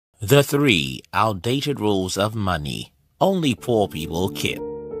The 3 outdated rules of money only poor people keep.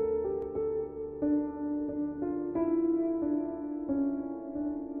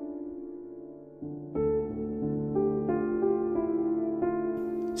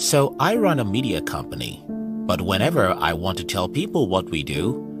 So I run a media company, but whenever I want to tell people what we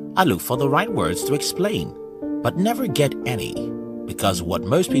do, I look for the right words to explain, but never get any, because what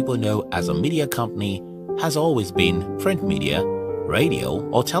most people know as a media company has always been print media, radio,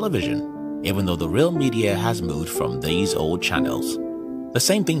 or television, even though the real media has moved from these old channels. The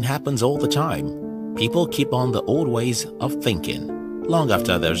same thing happens all the time. People keep on the old ways of thinking, long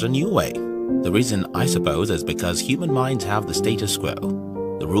after there's a new way. The reason, I suppose, is because human minds have the status quo.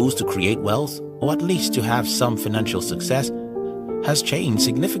 The rules to create wealth, or at least to have some financial success, has changed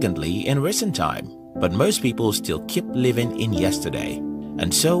significantly in recent time, but most people still keep living in yesterday,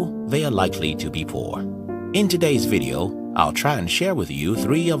 and so they are likely to be poor. In today's video, I'll try and share with you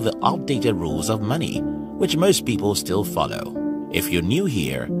 3 of the outdated rules of money, which most people still follow. If you're new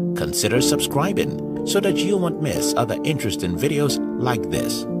here, consider subscribing so that you won't miss other interesting videos like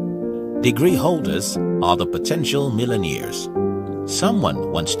this. Degree holders are the potential millionaires.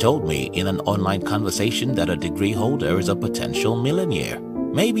 Someone once told me in an online conversation that a degree holder is a potential millionaire.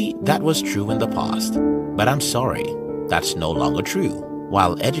 Maybe that was true in the past, but I'm sorry, that's no longer true.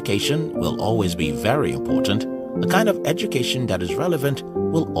 While education will always be very important, the kind of education that is relevant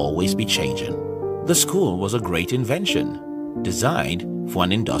will always be changing. The school was a great invention, designed for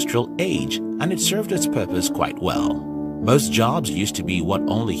an industrial age, and it served its purpose quite well. Most jobs used to be what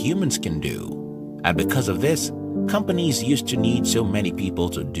only humans can do, and because of this, companies used to need so many people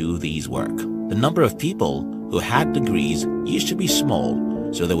to do these work. The number of people who had degrees used to be small,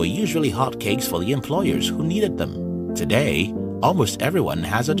 so they were usually hotcakes for the employers who needed them. Today, almost everyone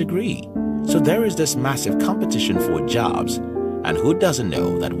has a degree, so there is this massive competition for jobs, and who doesn't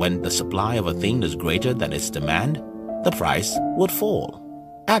know that when the supply of a thing is greater than its demand, the price would fall.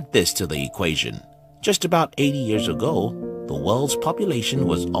 Add this to the equation. Just about 80 years ago, the world's population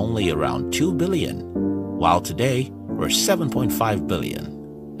was only around 2 billion, while today we're 7.5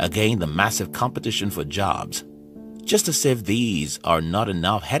 billion. Again, the massive competition for jobs. Just as if these are not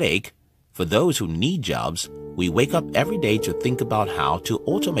enough headache for those who need jobs, we wake up every day to think about how to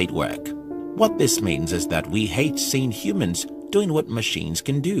automate work. What this means is that we hate seeing humans doing what machines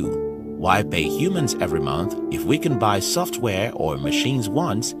can do. Why pay humans every month if we can buy software or machines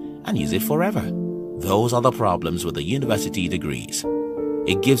once and use it forever? Those are the problems with the university degrees.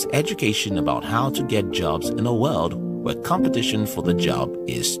 It gives education about how to get jobs in a world where competition for the job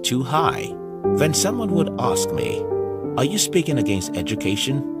is too high. Then someone would ask me, "Are you speaking against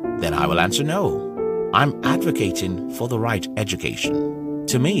education?" Then I will answer no. I'm advocating for the right education.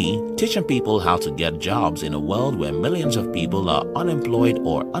 To me, teaching people how to get jobs in a world where millions of people are unemployed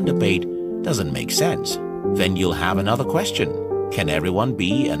or underpaid doesn't make sense. Then you'll have another question. Can everyone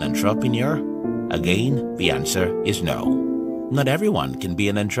be an entrepreneur? Again, the answer is no. Not everyone can be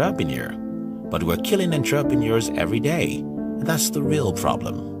an entrepreneur, but we're killing entrepreneurs every day, and that's the real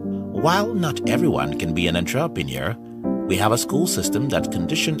problem. While not everyone can be an entrepreneur, we have a school system that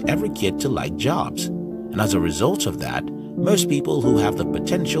conditioned every kid to like jobs, and as a result of that, most people who have the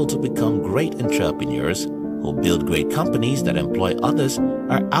potential to become great entrepreneurs, who build great companies that employ others,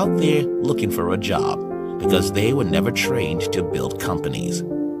 are out there looking for a job because they were never trained to build companies.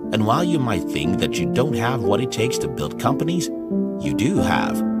 And while you might think that you don't have what it takes to build companies, you do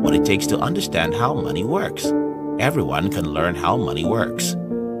have what it takes to understand how money works. Everyone can learn how money works.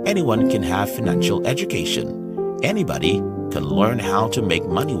 Anyone can have financial education. Anybody can learn how to make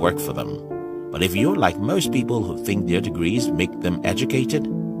money work for them. But if you're like most people who think their degrees make them educated,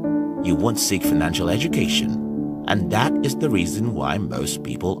 you won't seek financial education. And that is the reason why most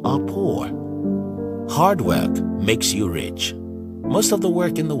people are poor. Hard work makes you rich. Most of the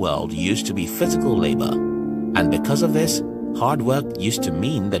work in the world used to be physical labor. And because of this, hard work used to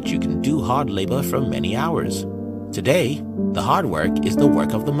mean that you can do hard labor for many hours. Today, the hard work is the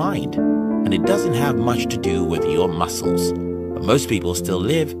work of the mind, and it doesn't have much to do with your muscles. But most people still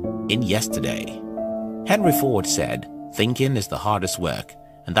live in yesterday. Henry Ford said, "Thinking is the hardest work,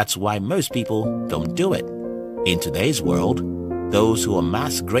 and that's why most people don't do it." In today's world, those who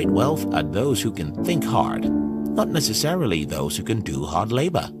amass great wealth are those who can think hard, not necessarily those who can do hard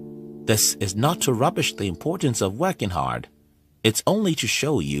labor. This is not to rubbish the importance of working hard. It's only to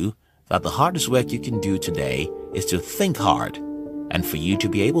show you that the hardest work you can do today is to think hard. And for you to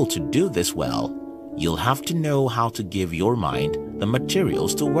be able to do this well, you'll have to know how to give your mind the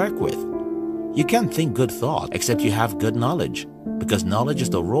materials to work with. You can't think good thought except you have good knowledge, because knowledge is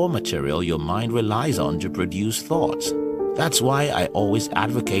the raw material your mind relies on to produce thoughts. That's why I always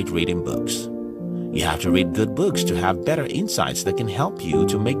advocate reading books. You have to read good books to have better insights that can help you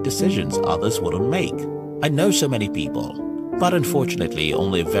to make decisions others wouldn't make. I know so many people, but unfortunately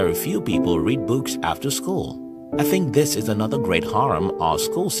only very few people read books after school. I think this is another great harm our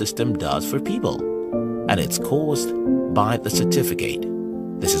school system does for people, and it's caused by the certificate.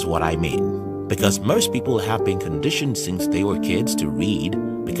 This is what I mean. Because most people have been conditioned since they were kids to read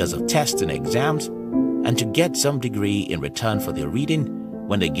because of tests and exams, and to get some degree in return for their reading.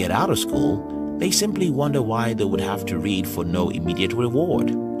 When they get out of school, they simply wonder why they would have to read for no immediate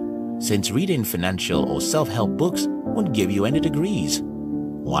reward, since reading financial or self-help books won't give you any degrees.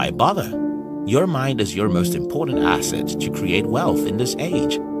 Why bother? Your mind is your most important asset to create wealth in this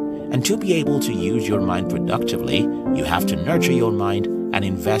age. And to be able to use your mind productively, you have to nurture your mind and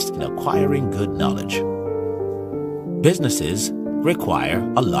invest in acquiring good knowledge. Businesses require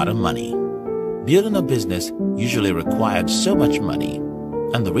a lot of money. Building a business usually required so much money,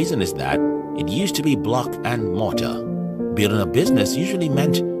 and the reason is that it used to be block and mortar. Building a business usually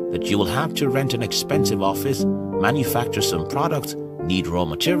meant that you will have to rent an expensive office, manufacture some products, need raw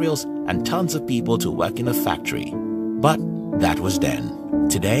materials, and tons of people to work in a factory. But that was then.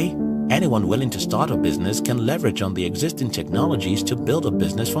 Today, anyone willing to start a business can leverage on the existing technologies to build a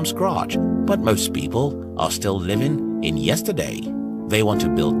business from scratch. But most people are still living in yesterday. They want to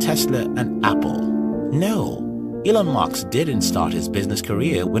build Tesla and Apple. No. Elon Musk didn't start his business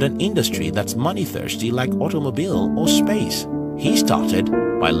career with an industry that's money-thirsty like automobile or space. He started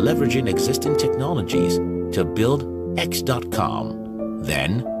by leveraging existing technologies to build X.com,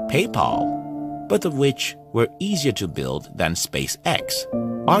 then PayPal, both of which were easier to build than SpaceX.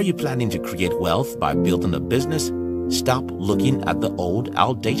 Are you planning to create wealth by building a business? Stop looking at the old,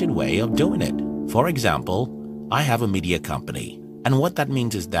 outdated way of doing it. For example, I have a media company, and what that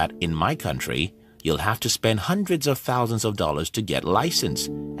means is that in my country, you'll have to spend hundreds of thousands of dollars to get license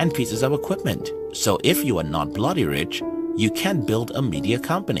and pieces of equipment. So if you are not bloody rich, you can't build a media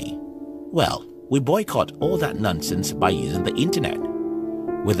company. Well, we boycott all that nonsense by using the internet.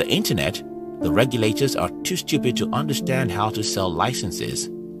 With the internet, the regulators are too stupid to understand how to sell licenses,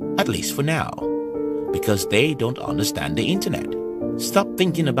 at least for now, because they don't understand the internet. Stop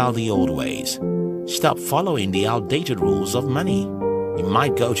thinking about the old ways. Stop following the outdated rules of money. You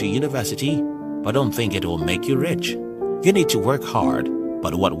might go to university, but don't think it will make you rich. You need to work hard,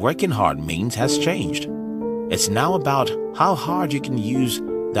 but what working hard means has changed. It's now about how hard you can use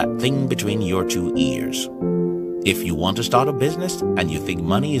that thing between your two ears. If you want to start a business and you think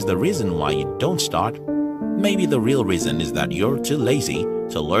money is the reason why you don't start, maybe the real reason is that you're too lazy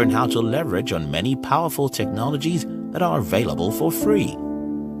to learn how to leverage on many powerful technologies that are available for free.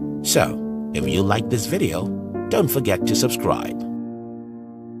 So, if you like this video, don't forget to subscribe.